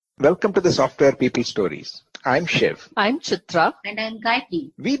Welcome to the Software People Stories. I'm Shiv. I'm Chitra. And I'm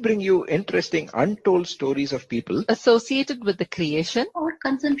Gayatri. We bring you interesting, untold stories of people Associated with the creation Or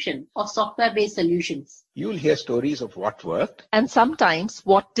consumption of software-based solutions. You'll hear stories of what worked, and sometimes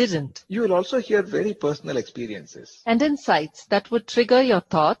what didn't, you will also hear very personal experiences. and insights that would trigger your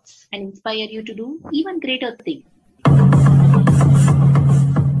thoughts And inspire you to do even greater things.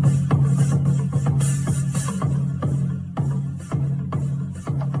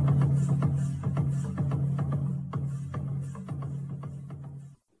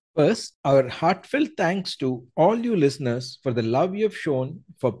 First, our heartfelt thanks to all you listeners for the love you have shown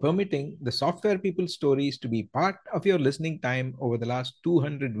for permitting the Software People Stories to be part of your listening time over the last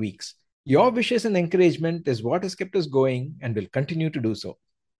 200 weeks. Your wishes and encouragement is what has kept us going and will continue to do so.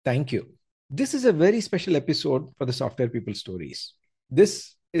 Thank you. This is a very special episode for the Software People Stories.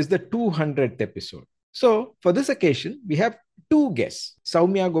 This is the 200th episode. So, for this occasion, we have two guests,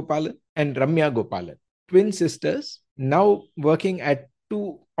 Soumya Gopalan and Ramya Gopalan, twin sisters, now working at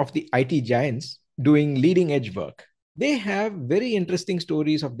two of the IT giants doing leading edge work. They have very interesting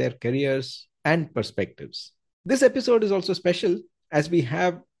stories of their careers and perspectives. This episode is also special as we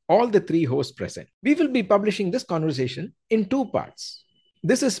have all the three hosts present. We will be publishing this conversation in two parts.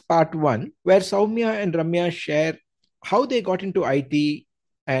 This is part one, where Soumya and Ramya share how they got into IT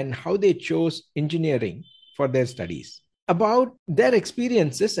and how they chose engineering for their studies, about their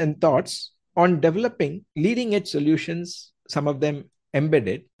experiences and thoughts on developing leading edge solutions, some of them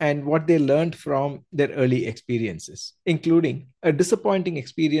embedded, and what they learned from their early experiences, including a disappointing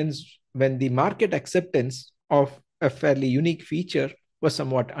experience when the market acceptance of a fairly unique feature was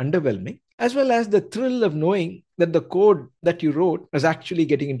somewhat underwhelming, as well as the thrill of knowing that the code that you wrote was actually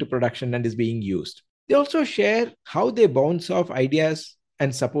getting into production and is being used. They also share how they bounce off ideas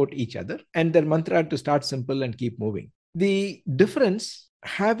and support each other, and their mantra to start simple and keep moving. The difference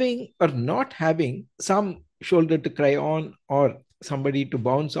having or not having some shoulder to cry on or somebody to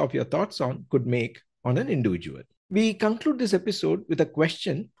bounce off your thoughts on could make on an individual. We conclude this episode with a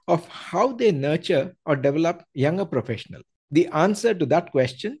question of how they nurture or develop younger professionals. The answer to that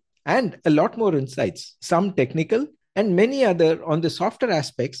question and a lot more insights, some technical and many other on the softer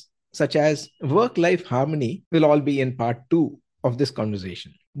aspects such as work-life harmony, will all be in part two of this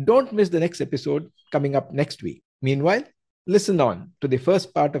conversation. Don't miss the next episode coming up next week. Meanwhile, listen on to the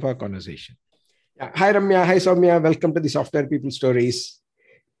first part of our conversation. Hi Ramya, hi Soumya, welcome to the Software People Stories.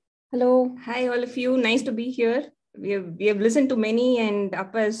 Hello, hi all of you. Nice to be here. We have listened to many, and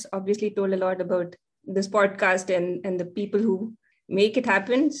Appa has obviously told a lot about this podcast and the people who make it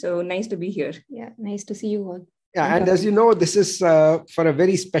happen. So nice to be here. Yeah, nice to see you all. Yeah, and as you know, this is for a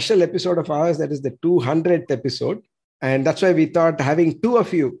very special episode of ours. That is the 200th episode. And that's why we thought having two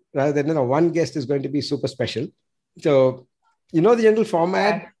of you rather than one guest is going to be super special. So, you know the general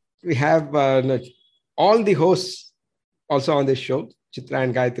format. We have all the hosts also on this show. Chitra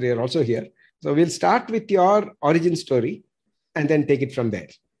and Gayatri are also here. So we'll start with your origin story and then take it from there.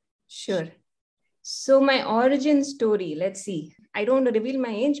 Sure. So my origin story, let's see. I don't want to reveal my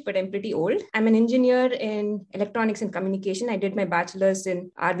age, but I'm pretty old. I'm an engineer in electronics and communication. I did my bachelor's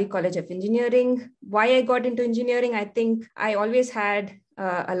in RV College of Engineering. Why I got into engineering, I think I always had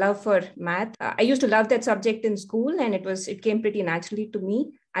a love for math. I used to love that subject in school, and it came pretty naturally to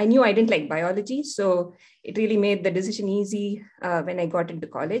me. I knew I didn't like biology, so it really made the decision easy when I got into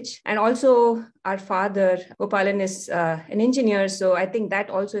college. And also, our father, Gopalan, is an engineer, so I think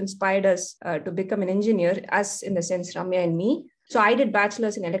that also inspired us to become an engineer, us in the sense, Ramya and me. So I did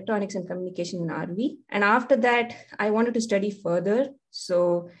bachelor's in electronics and communication in RV. And after that, I wanted to study further.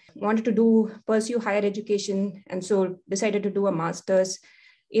 So wanted to pursue higher education, and so decided to do a master's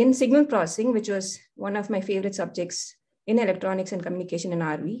in signal processing, which was one of my favorite subjects in electronics and communication in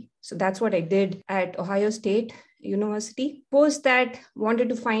RV. So that's what I did at Ohio State University. Post that, wanted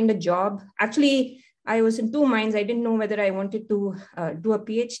to find a job. Actually, I was in two minds. I didn't know whether I wanted to do a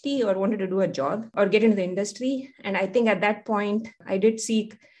PhD or wanted to do a job or get into the industry. And I think at that point, I did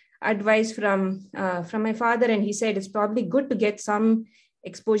seek advice from my father, and he said it's probably good to get some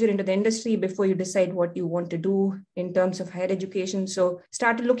exposure into the industry before you decide what you want to do in terms of higher education. So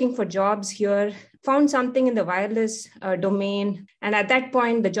started looking for jobs here, found something in the wireless domain. And at that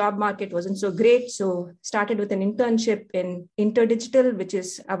point, the job market wasn't so great. So started with an internship in InterDigital, which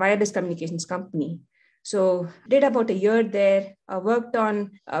is a wireless communications company. So did about a year there, worked on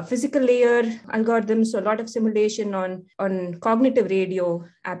physical layer algorithms, so a lot of simulation on cognitive radio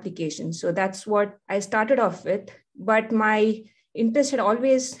applications. So that's what I started off with. But my interest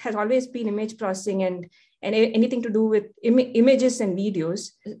has always been image processing and and anything to do with images and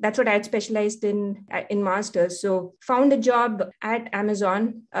videos. That's what I had specialized in master's. So found a job at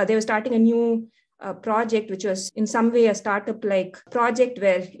Amazon. They were starting a new project, which was in some way a startup like project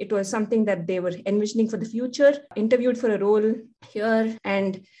where it was something that they were envisioning for the future. Interviewed for a role here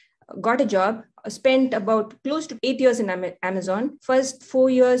and got a job. Spent about close to 8 years in Amazon. First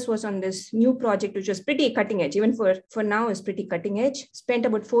 4 years was on this new project, which was pretty cutting edge. Even for now is pretty cutting edge. Spent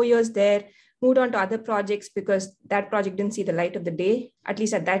about 4 years there. Moved on to other projects because that project didn't see the light of the day, at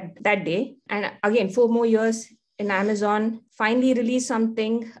least at that day. And again, 4 more years in Amazon. Finally released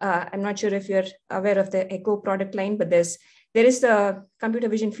something. I'm not sure if you're aware of the Echo product line, but there is a computer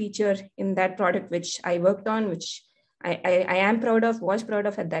vision feature in that product which I worked on, which I am proud of, was proud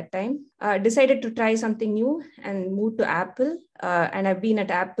of at that time. Decided to try something new and moved to Apple. And I've been at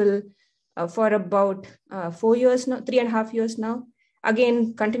Apple for about 4 years now, 3.5 years now.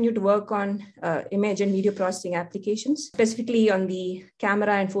 Again, continue to work on image and video processing applications, specifically on the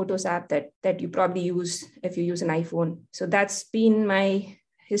camera and photos app that you probably use if you use an iPhone. So that's been my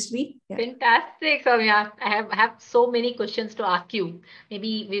history. Yeah. Fantastic, Soumya. I have so many questions to ask you.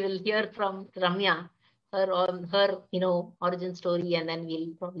 Maybe we will hear from Ramya, her origin story, and then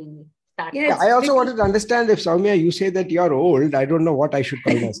we'll probably start. Yeah, I also wanted to understand if Soumya, you say that you're old, I don't know what I should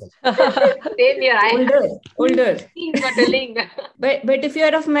call myself. Same here. Older. But if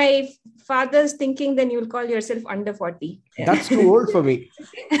you're of my father's thinking, then you'll call yourself under 40. Yeah. That's too old for me.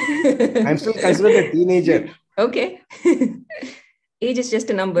 I'm still considered a teenager. Okay. Age is just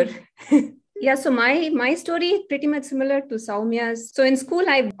a number. Yeah, so my story is pretty much similar to Soumya's. So in school,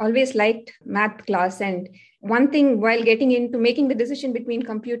 I've always liked math class. And one thing while getting into making the decision between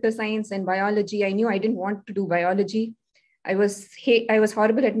computer science and biology, I knew I didn't want to do biology. I was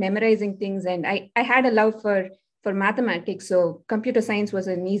horrible at memorizing things, and I had a love for mathematics. So computer science was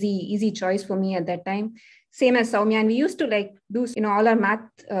an easy choice for me at that time. Same as Soumya, and we used to do all our math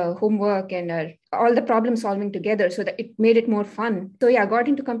homework and all the problem solving together, so that it made it more fun. So yeah, got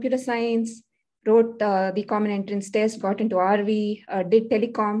into computer science, wrote the common entrance test, got into RV, did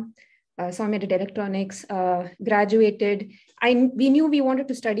telecom. Soumya did electronics, graduated. We knew we wanted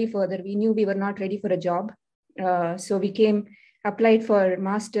to study further. We knew we were not ready for a job. So we applied for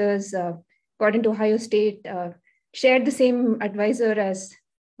masters, got into Ohio State, shared the same advisor as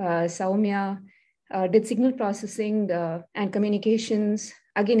Soumya, did signal processing and communications,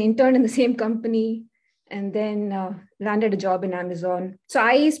 again, interned in the same company, and then landed a job in Amazon. So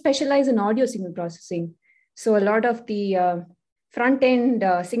I specialize in audio signal processing. So a lot of the front-end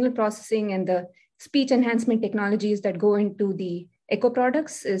signal processing and the speech enhancement technologies that go into the Echo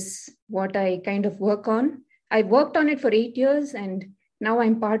products is what I kind of work on. I worked on it for 8 years, and now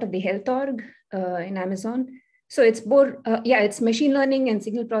I'm part of the health org in Amazon. So it's more, it's machine learning and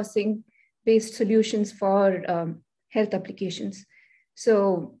signal processing based solutions for health applications.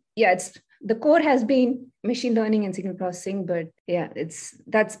 So yeah, the core has been machine learning and signal processing, but yeah,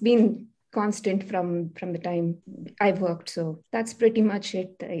 that's been constant from the time I've worked. So that's pretty much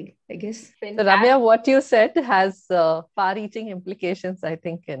it, I guess. So Ramya, what you said has far-reaching implications, I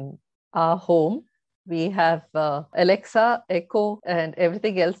think, in our home. We have Alexa, Echo, and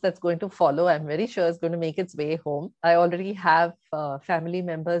everything else that's going to follow. I'm very sure it's going to make its way home. I already have family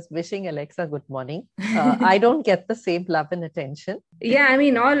members wishing Alexa good morning. I don't get the same love and attention. Yeah, I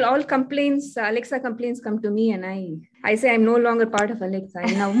mean, all complaints, Alexa complaints come to me, and I say I'm no longer part of Alexa.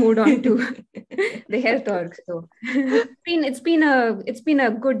 I now moved on to the health org. So it's been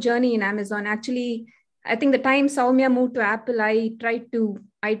a good journey in Amazon. Actually, I think the time Soumya moved to Apple, I tried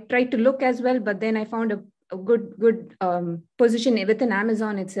to look as well, but then I found a good position within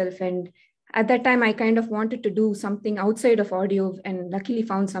Amazon itself. And at that time, I kind of wanted to do something outside of audio, and luckily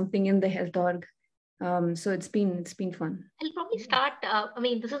found something in the health org. So it's been fun. I'll probably start.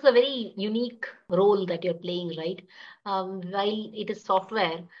 This is a very unique role that you're playing, right? While it is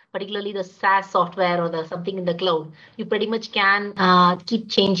software, particularly the SaaS software or the something in the cloud, you pretty much can keep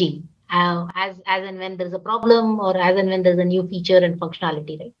changing. As and when there's a problem, or as and when there's a new feature and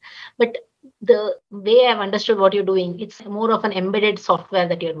functionality, right? But the way I've understood what you're doing, it's more of an embedded software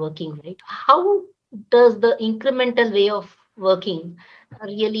that you're working, right? How does the incremental way of working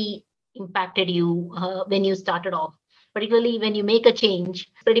really impacted you when you started off? Particularly when you make a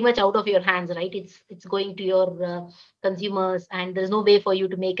change, pretty much out of your hands, right? It's going to your consumers, and there's no way for you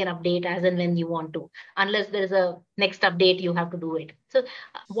to make an update as and when you want to, unless there's a next update, you have to do it. So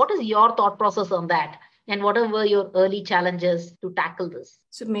what is your thought process on that? And what were your early challenges to tackle this?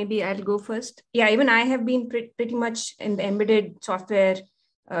 So maybe I'll go first. Yeah, even I have been pretty much in the embedded software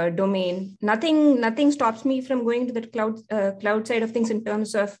domain. Nothing stops me from going to the cloud side of things in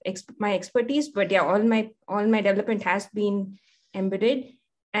terms of my expertise. But yeah, all my development has been embedded.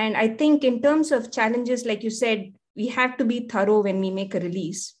 And I think in terms of challenges, like you said, we have to be thorough when we make a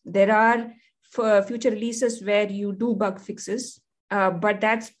release. There are future releases where you do bug fixes, but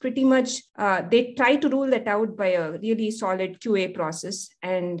that's pretty much, they try to rule that out by a really solid QA process.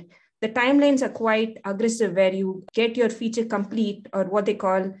 And the timelines are quite aggressive, where you get your feature complete, or what they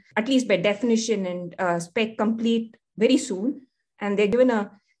call, at least by definition, and spec complete very soon. And they're given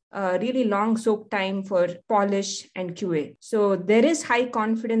a really long soak time for polish and QA. So there is high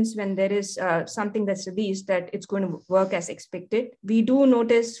confidence when there is something that's released that it's going to work as expected. We do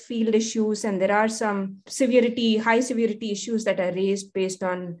notice field issues, and there are some high severity issues that are raised based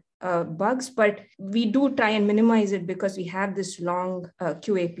on bugs, but we do try and minimize it because we have this long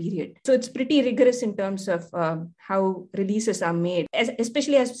QA period. So it's pretty rigorous in terms of how releases are made.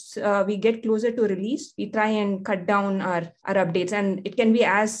 Especially as we get closer to release, we try and cut down our updates. And it can be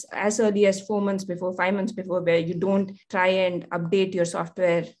as early as 4 months before, 5 months before, where you don't try and update your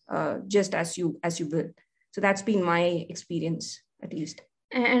software just as you build. So that's been my experience, at least.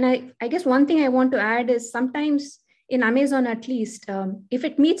 And I guess one thing I want to add is, sometimes in Amazon, at least, if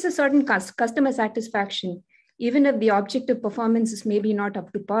it meets a certain customer satisfaction, even if the objective performance is maybe not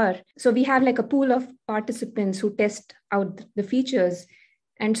up to par. So we have like a pool of participants who test out the features.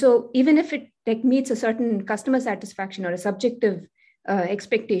 And so even if it like meets a certain customer satisfaction or a subjective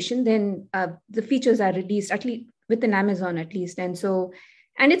expectation, then the features are released, at least within Amazon, at least.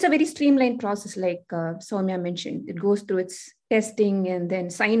 And it's a very streamlined process, like Soumya mentioned. It goes through its testing and then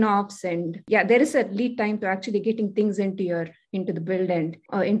sign-offs, and yeah, there is a lead time to actually getting things into the build and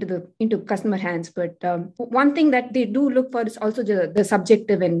into customer hands. But one thing that they do look for is also the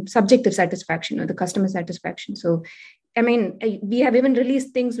subjective satisfaction, or the customer satisfaction. So, I mean, we have even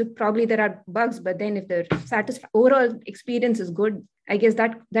released things with probably there are bugs, but then if the overall experience is good, I guess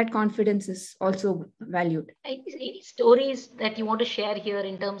that confidence is also valued. Any stories that you want to share here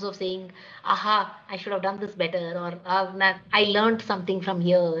in terms of saying, aha, I should have done this better, or I learned something from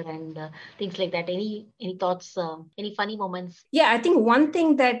here, and things like that? Any thoughts, any funny moments? Yeah, I think one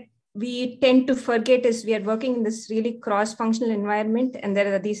thing that we tend to forget is we are working in this really cross-functional environment, and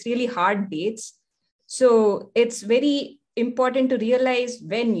there are these really hard dates. So it's very important to realize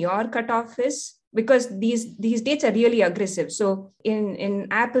when your cutoff is, because these dates are really aggressive. So in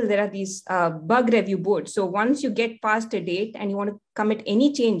Apple, there are these bug review boards. So once you get past a date and you want to commit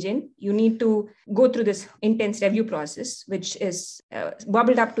any change in, you need to go through this intense review process, which is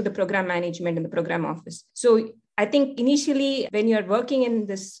bubbled up to the program management and the program office. So I think initially when you're working in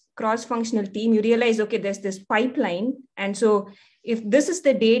this cross-functional team, you realize, okay, there's this pipeline. And so if this is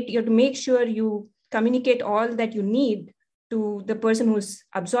the date, you have to make sure you communicate all that you need to the person who's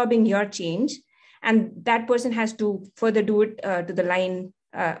absorbing your change. And that person has to further do it to the line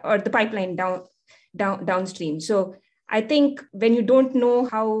or the pipeline downstream. So I think when you don't know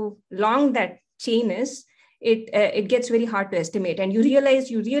how long that chain is, it gets very hard to estimate. And you realize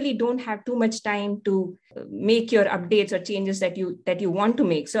you really don't have too much time to make your updates or changes that you want to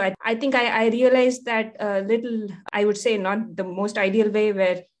make. So I think I realized that a little, I would say, not the most ideal way,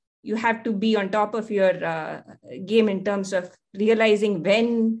 where you have to be on top of your game in terms of realizing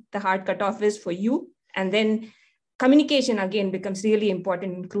when the hard cutoff is for you. And then communication, again, becomes really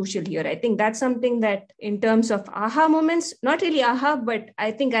important and crucial here. I think that's something that in terms of aha moments, not really aha, but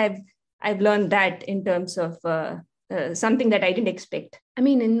I think I've learned that in terms of something that I didn't expect. I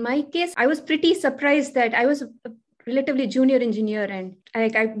mean, in my case, I was pretty surprised that I was a relatively junior engineer, and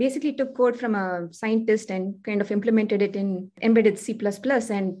I basically took code from a scientist and kind of implemented it in embedded C++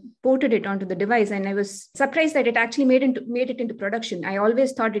 and ported it onto the device. And I was surprised that it actually made it into production. I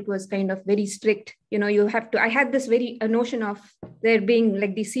always thought it was kind of very strict. I had this a notion of there being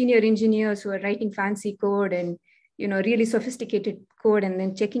like these senior engineers who are writing fancy code and, really sophisticated code and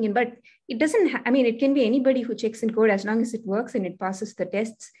then checking in. But it doesn't, it can be anybody who checks in code as long as it works and it passes the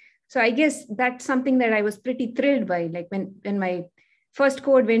tests. So I guess that's something that I was pretty thrilled by. Like when my first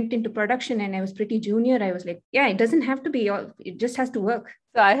code went into production and I was pretty junior, I was like, yeah, it doesn't have to be all, it just has to work.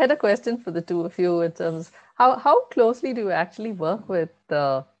 So I had a question for the two of you in terms how closely do you actually work with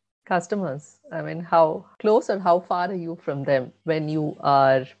the customers? I mean, how close or how far are you from them when you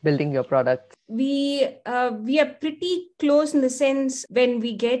are building your product? We are pretty close in the sense when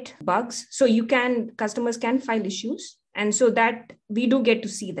we get bugs. So customers can file issues. And so that we do get to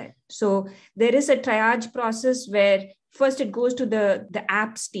see that. So there is a triage process where first it goes to the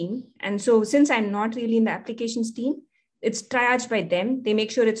apps team. And so since I'm not really in the applications team, it's triaged by them. They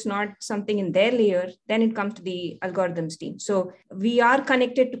make sure it's not something in their layer. Then it comes to the algorithms team. So we are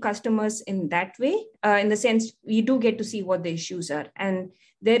connected to customers in that way, in the sense we do get to see what the issues are. And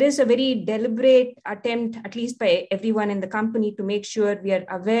there is a very deliberate attempt, at least by everyone in the company, to make sure we are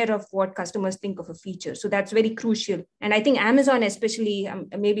aware of what customers think of a feature. So that's very crucial. And I think Amazon, especially,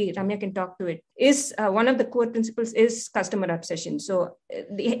 maybe Ramya can talk to it, is one of the core principles is customer obsession. So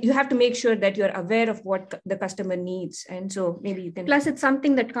you have to make sure that you're aware of what the customer needs. And so maybe you can. Plus, it's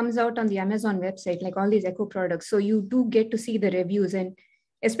something that comes out on the Amazon website, like all these Echo products. So you do get to see the reviews. And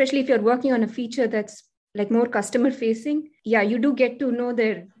especially if you're working on a feature that's like more customer facing, you do get to know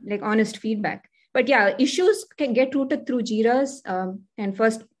their like honest feedback. But issues can get routed through Jiras, and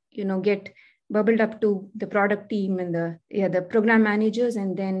first, get bubbled up to the product team and the program managers,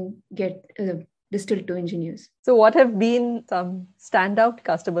 and then get distilled to engineers. So what have been some standout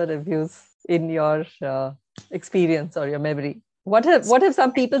customer reviews in your experience or your memory? What have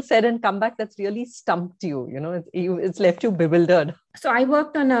some people said and come back that's really stumped you? It's left you bewildered. So I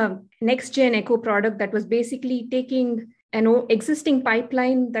worked on a next-gen Echo product that was basically taking an existing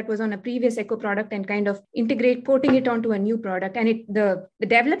pipeline that was on a previous Echo product and kind of porting it onto a new product. And the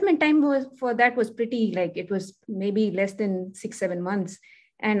development time for that was pretty, like, it was maybe less than 6-7 months.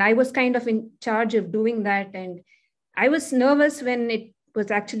 And I was kind of in charge of doing that. And I was nervous when it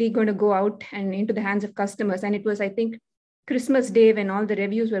was actually going to go out and into the hands of customers. And it was, I think, Christmas Day when all the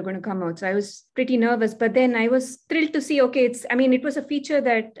reviews were going to come out. So I was pretty nervous, but then I was thrilled to see, it was a feature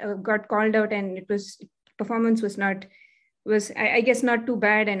that got called out, and performance was I guess not too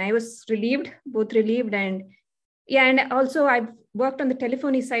bad. And I was both relieved. And also I've worked on the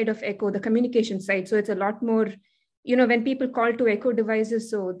telephony side of Echo, the communication side. So it's a lot more, when people call to Echo devices,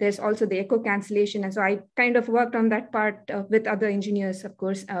 so there's also the Echo cancellation. And so I kind of worked on that part with other engineers, of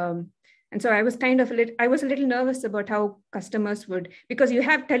course. And so I was a little nervous about how customers would, because you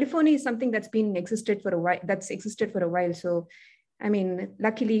have telephony is something that's existed for a while. So,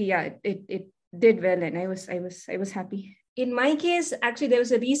 luckily, it did well, and I was happy. In my case, actually, there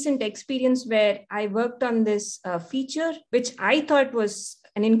was a recent experience where I worked on this feature, which I thought was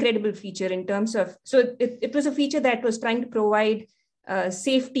an incredible feature in terms of, so it was a feature that was trying to provide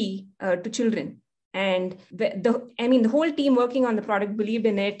safety to children. And the whole team working on the product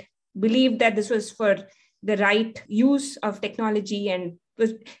believed that this was for the right use of technology, and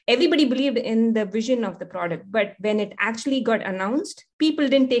everybody believed in the vision of the product. But when it actually got announced, people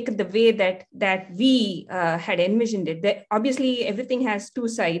didn't take it the way that we had envisioned it. That obviously, everything has two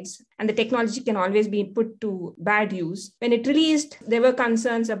sides, and the technology can always be put to bad use. When it released, there were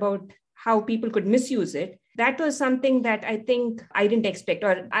concerns about how people could misuse it. That was something that I think I didn't expect.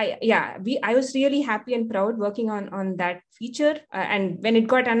 I was really happy and proud working on that feature. And when it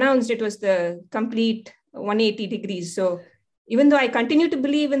got announced, it was the complete 180 degrees. So even though I continue to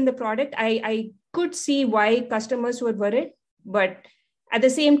believe in the product, I could see why customers were worried. But at the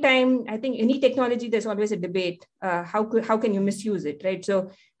same time, I think any technology, there's always a debate. How can you misuse it, right? So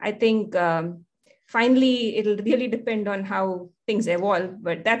I think finally, it'll really depend on how things evolve.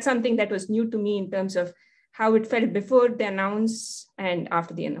 But that's something that was new to me in terms of how it felt before the announce and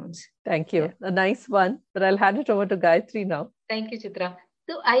after the announce. Thank you. A nice one, but I'll hand it over to Gayatri now. Thank you, Chitra.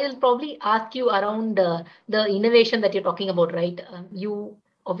 So I will probably ask you around the innovation that you're talking about, right? You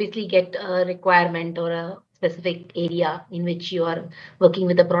obviously get a requirement or a specific area in which you are working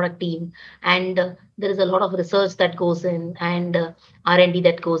with the product team. And there is a lot of research that goes in and R&D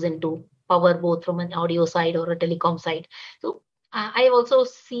that goes into power, both from an audio side or a telecom side. So I have also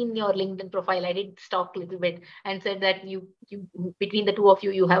seen your LinkedIn profile. I did stalk a little bit and said that you between the two of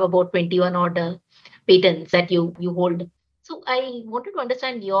you have about 21 odd patents that you hold. So I wanted to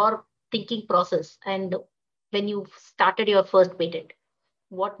understand your thinking process, and when you started your first patent,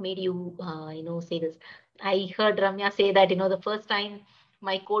 what made you say this? I heard Ramya say that the first time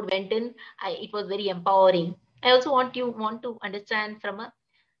my code went in, it was very empowering. I also want to understand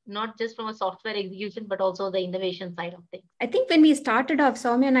not just from a software execution, but also the innovation side of things. I think when we started off,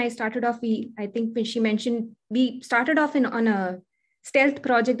 Soumya and I started off, I think when she mentioned, we started off on a stealth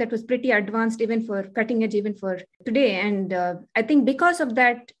project that was pretty advanced, even for cutting edge, even for today. And I think because of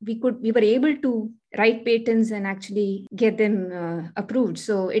that, we were able to write patents and actually get them approved.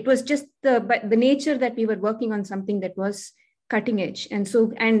 So it was just the nature that we were working on something that was cutting edge. And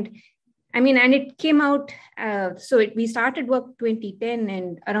it came out, we started work 2010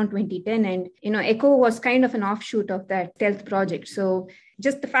 and around 2010, and, Echo was kind of an offshoot of that stealth project. So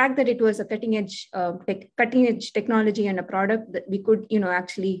just the fact that it was a cutting edge technology and a product that we could,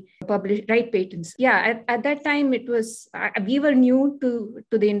 actually write patents. Yeah, at that time it was, we were new to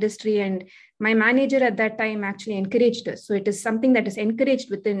the industry, and my manager at that time actually encouraged us. So it is something that is encouraged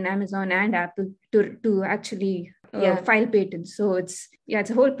within Amazon and Apple to actually file patents. So it's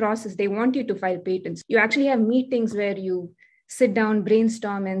a whole process. They want you to file patents. You actually have meetings where you sit down,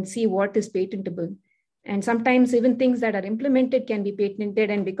 brainstorm, and see what is patentable. And sometimes even things that are implemented can be patented.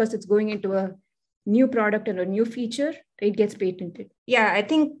 And because it's going into a new product or a new feature, it gets patented. Yeah, I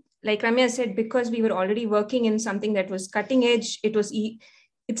think like Ramya said, because we were already working in something that was cutting edge,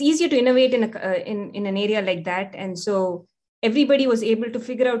 it's easier to innovate in an area like that. And so everybody was able to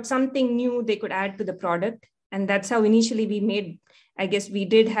figure out something new they could add to the product. And that's how initially we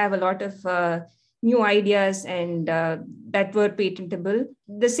did have a lot of new ideas and that were patentable.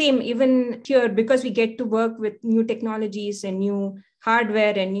 The same even here, because we get to work with new technologies and new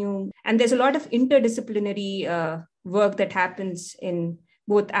hardware and there's a lot of interdisciplinary work that happens in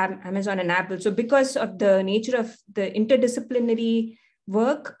both Amazon and Apple. So because of the nature of the interdisciplinary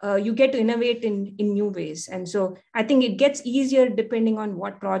work, you get to innovate in new ways. And so I think it gets easier depending on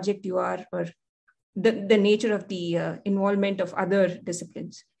what project you are or the nature of the involvement of other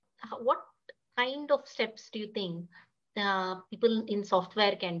disciplines. What kind of steps do you think people in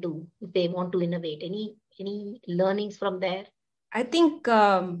software can do if they want to innovate? Any learnings from there? I think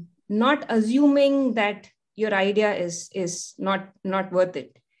not assuming that your idea is not worth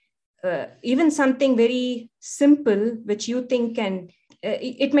it. Even something very simple, which you think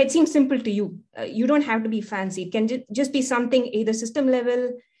it might seem simple to you. You don't have to be fancy. It can just be something either system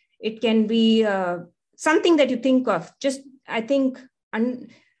level. It can be something that you think of. Just, I think,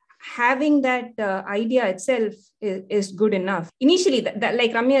 having that idea itself is good enough. Initially, that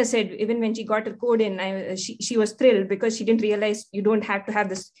like Ramya said, even when she got her code in, she was thrilled because she didn't realize you don't have to have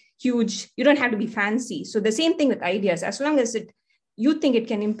this huge, you don't have to be fancy. So the same thing with ideas, as long as you think it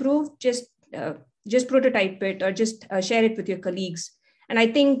can improve, just prototype it or just share it with your colleagues. And I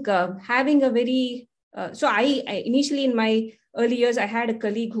think having a very, so I initially in my early years, I had a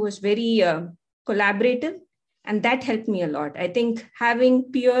colleague who was very collaborative. And that helped me a lot. I think having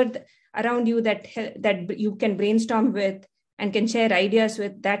peers around you that you can brainstorm with and can share ideas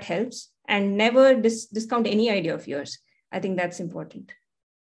with, that helps. And never discount any idea of yours. I think that's important.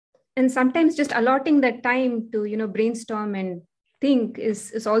 And sometimes just allotting that time to, brainstorm and think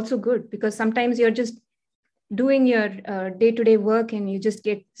is also good, because sometimes you're just doing your day-to-day work and you just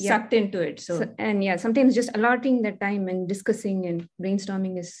get sucked into it. Sometimes just allotting that time and discussing and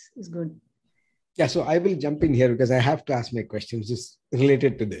brainstorming is good. Yeah, so I will jump in here because I have to ask my questions just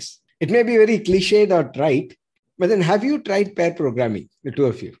related to this. It may be very cliched or trite, but then have you tried pair programming, the two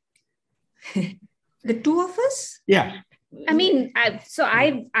of you? The two of us? Yeah. I mean,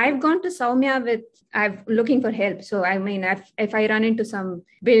 I've gone to Soumya I'm looking for help. So I mean, if I run into some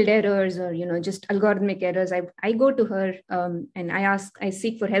build errors or just algorithmic errors, I go to her and I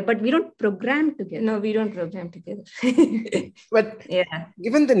seek for help. But we don't program together. No, we don't program together. But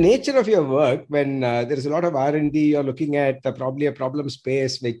given the nature of your work, when there is a lot of R&D, you're looking at probably a problem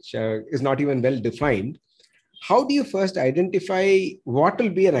space which is not even well defined. How do you first identify what will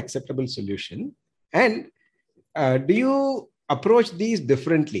be an acceptable solution? And do you approach these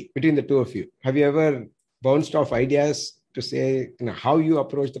differently between the two of you? Have you ever bounced off ideas to say how you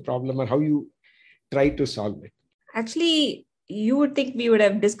approach the problem or how you try to solve it? Actually, you would think we would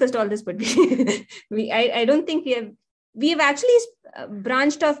have discussed all this, but I don't think we have actually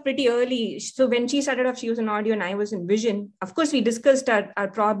branched off pretty early. So when she started off, she was in audio and I was in vision. Of course, we discussed our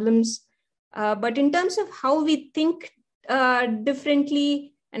problems, but in terms of how we think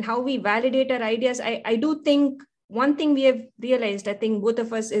differently and how we validate our ideas, I do think one thing we have realized, I think both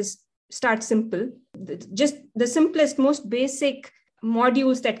of us, is start simple. Just the simplest, most basic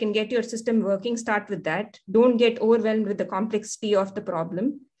modules that can get your system working, start with that. Don't get overwhelmed with the complexity of the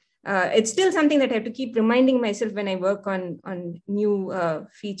problem. It's still something that I have to keep reminding myself when I work on new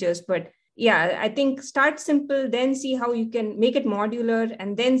features. But yeah, I think start simple, then see how you can make it modular,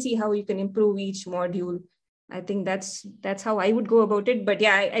 and then see how you can improve each module. I think that's how I would go about it. But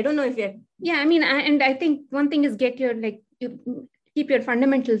yeah, I don't know if you. Yeah, I mean, and I think one thing is keep your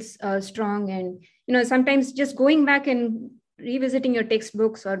fundamentals strong, and sometimes just going back and revisiting your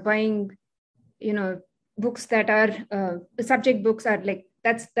textbooks or buying, books that are subject books are like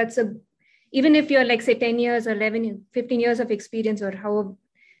that's even if you're like say 10 years or 11, 15 years of experience or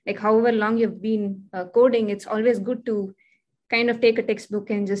however long you've been coding, it's always good to kind of take a textbook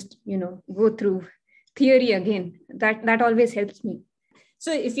and just go through theory again. That always helps me.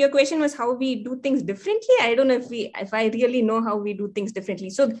 So if your question was how we do things differently, I don't know if I really know how we do things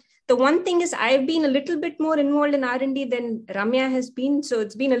differently. So the one thing is I've been a little bit more involved in R&D than Ramya has been. So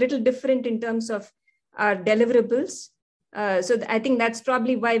it's been a little different in terms of our deliverables. I think that's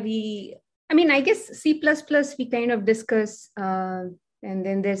probably why I guess C++ we kind of discuss, and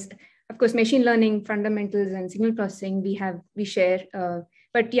then there's, of course, machine learning fundamentals and signal processing we share.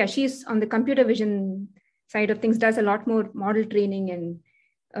 But yeah, she's on the computer vision side of things, does a lot more model training and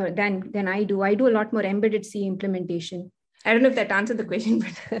than I do. I do a lot more embedded C implementation. I don't know if that answered the question,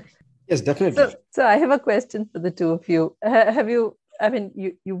 but yes, definitely. So I have a question for the two of you. Have you? I mean,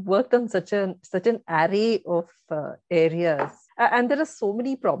 you worked on such an array of areas, and there are so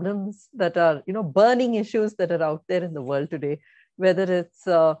many problems that are, burning issues that are out there in the world today. Whether it's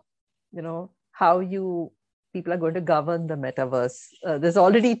how people are going to govern the metaverse. There's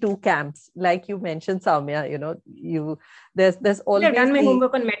already two camps, like you mentioned, Soumya. There's always. I've done my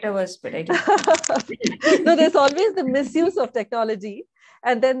homework on metaverse, but I didn't. No, there's always the misuse of technology,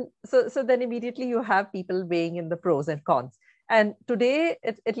 and then so then immediately you have people weighing in the pros and cons. And today,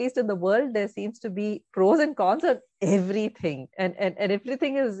 at least in the world, there seems to be pros and cons of everything, and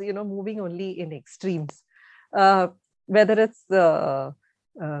everything is moving only in extremes. Whether it's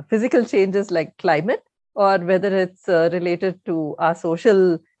physical changes like climate, or whether it's related to our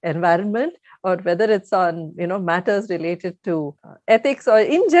social environment, or whether it's on matters related to ethics, or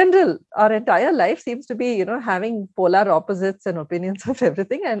in general, our entire life seems to be having polar opposites and opinions of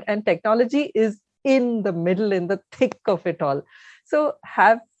everything, and technology is in the middle, in the thick of it all. So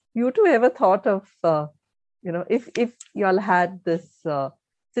have you two ever thought of if you all had this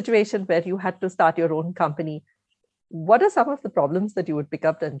situation where you had to start your own company, what are some of the problems that you would pick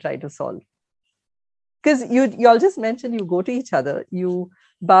up and try to solve? Because you all just mentioned you go to each other, you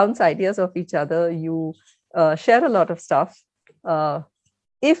bounce ideas off each other, you share a lot of stuff.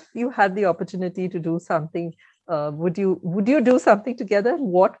 If you had the opportunity to do something, would you do something together?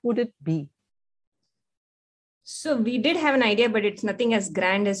 What would it be? So we did have an idea, but it's nothing as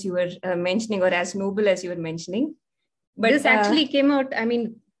grand as you were mentioning, or as noble as you were mentioning. But this actually came out,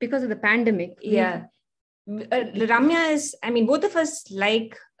 because of the pandemic. Yeah. Ramya is, both of us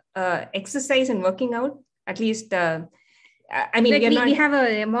like exercise and working out, at least. We have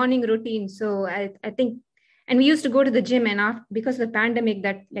a morning routine. So I think, and we used to go to the gym, and because of the pandemic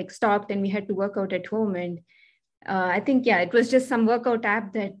that stopped, and we had to work out at home. And I think, it was just some workout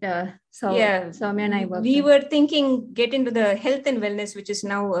app that Soumya and I worked. We were thinking get into the health and wellness, which is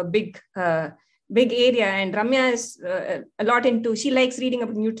now a big area. And Ramya is a lot into, she likes reading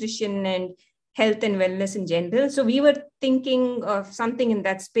about nutrition and health and wellness in general. So we were thinking of something in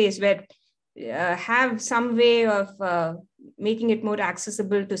that space where have some way of making it more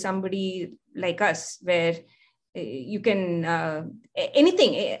accessible to somebody like us, where you can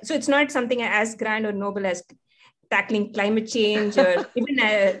anything. So it's not something as grand or noble as tackling climate change or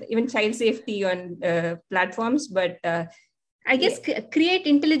even child safety on platforms, but I guess create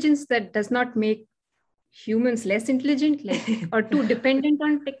intelligence that does not make humans less intelligent, or too dependent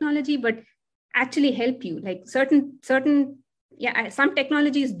on technology, but actually help you. Certain some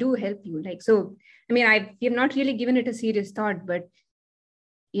technologies do help you. We have not really given it a serious thought, but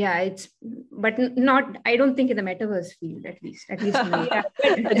not, I don't think in the metaverse field, at least. I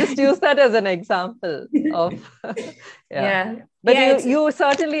just use that as an example of, But you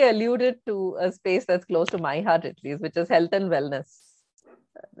certainly alluded to a space that's close to my heart, at least, which is health and wellness.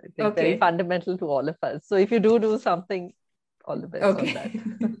 I think very fundamental to all of us. So if you do something, all the best on that.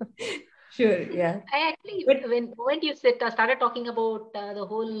 Sure, yeah. I actually, when you started talking about the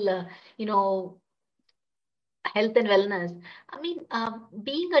whole, health and wellness,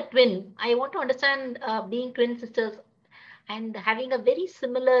 being a twin, I want to understand being twin sisters and having a very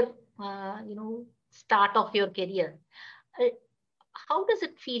similar, start of your career. How does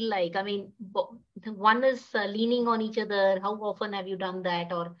it feel like? One is leaning on each other. How often have you done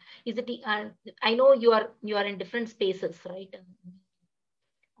that? Or is it, I know you are in different spaces, right?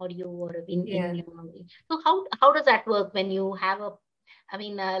 Or you are in so how does that work when you have a,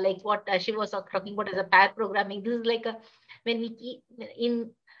 like what she was talking about as a pair programming? This is like when we keep in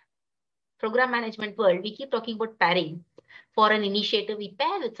program management world, we keep talking about pairing. For an initiative, we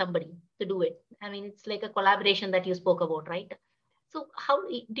pair with somebody to do it. It's like a collaboration that you spoke about, right? So how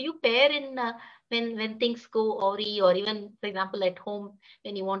do you pair in when things go awry, or even, for example, at home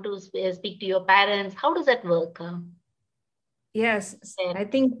when you want to speak to your parents? How does that work? Yes, I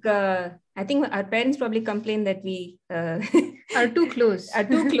think our parents probably complain that we are too close.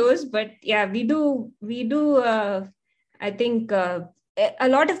 But yeah, we do. I think a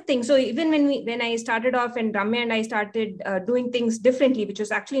lot of things. So even when I started off and Ramya and I started doing things differently, which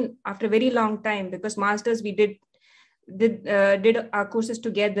was actually after a very long time, because masters we did our courses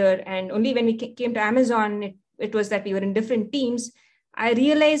together, and only when we came to Amazon, it was that we were in different teams. I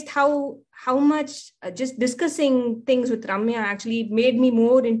realized how much just discussing things with Ramya actually made me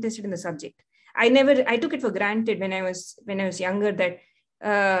more interested in the subject. I took it for granted when I was younger that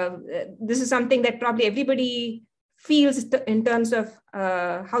this is something that probably everybody feels in terms of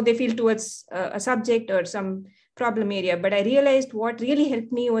how they feel towards a subject or some problem area. But I realized what really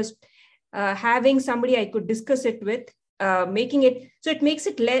helped me was having somebody I could discuss it with, making it so it makes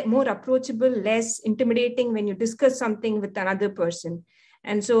it more approachable, less intimidating when you discuss something with another person.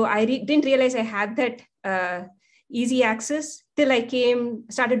 And so I didn't realize I had that easy access till I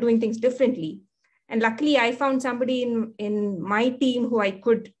started doing things differently. And luckily, I found somebody in my team who I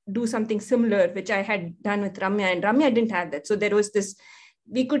could do something similar, which I had done with Ramya, and Ramya didn't have that. So there was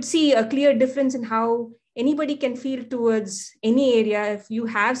we could see a clear difference in how anybody can feel towards any area if you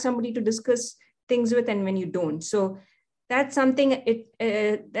have somebody to discuss things with and when you don't. So that's something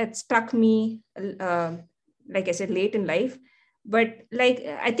that struck me, like I said, late in life. But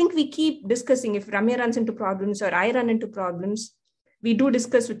I think we keep discussing. If Ramya runs into problems or I run into problems, we do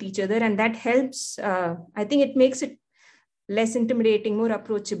discuss with each other, and that helps. I think it makes it less intimidating, more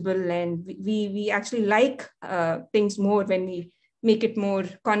approachable, and we actually like things more when we make it more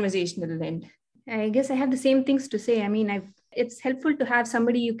conversational. And I guess I have the same things to say. I mean, it's helpful to have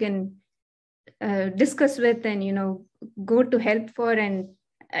somebody you can discuss with and, go to help for. And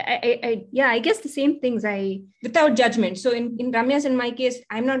I guess the same things without judgment. So in Ramya's, in my case,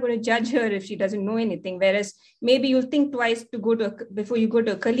 I'm not going to judge her if she doesn't know anything. Whereas maybe you'll think twice before you go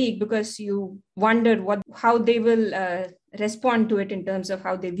to a colleague, because you wonder how they will respond to it in terms of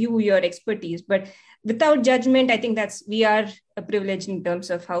how they view your expertise. But without judgment, I think we are a privilege in terms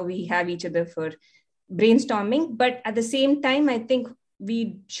of how we have each other for brainstorming. But at the same time, I think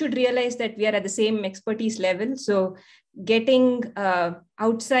we should realize that we are at the same expertise level. So getting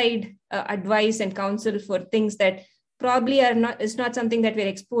outside advice and counsel for things that probably is not something that we're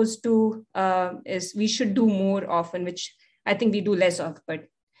exposed to, we should do more often, which I think we do less of. But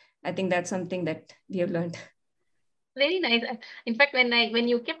I think that's something that we have learned. Very nice. In fact, when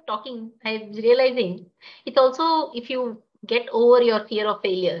you kept talking, I was realizing it's also, if you get over your fear of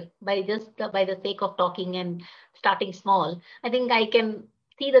failure by the sake of talking and starting small, I think I can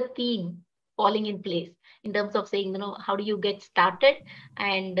see the theme falling in place in terms of saying, how do you get started,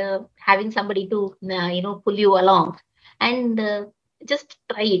 and having somebody to, pull you along, and just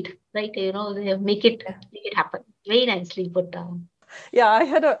try it, right? Make it happen. Very nicely put down. Yeah, I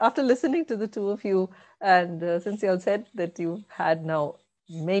had after listening to the two of you, and since you all said that you've had now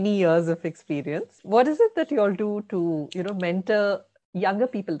many years of experience, what is it that you all do to, mentor younger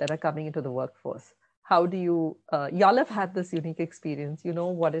people that are coming into the workforce? How do you, y'all have had this unique experience,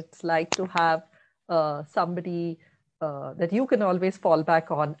 what it's like to have somebody that you can always fall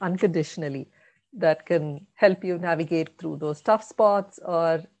back on unconditionally, that can help you navigate through those tough spots,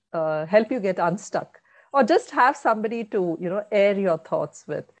 or help you get unstuck, or just have somebody to, air your thoughts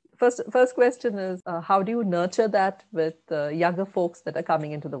with. First question is, how do you nurture that with younger folks that are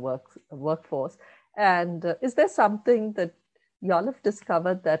coming into the workforce? And is there something that y'all have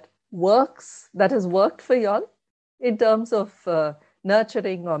discovered that has worked for y'all in terms of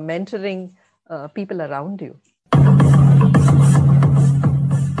nurturing or mentoring people around you?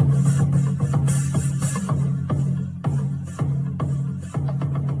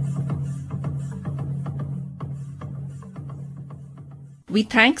 We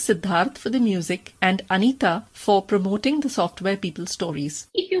thank Siddharth for the music and Anita for promoting the Software People Stories.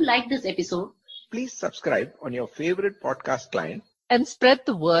 If you like this episode, please subscribe on your favorite podcast client and spread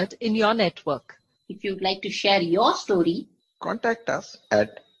the word in your network. If you'd like to share your story, contact us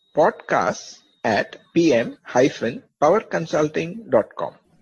at podcasts@pm-powerconsulting.com.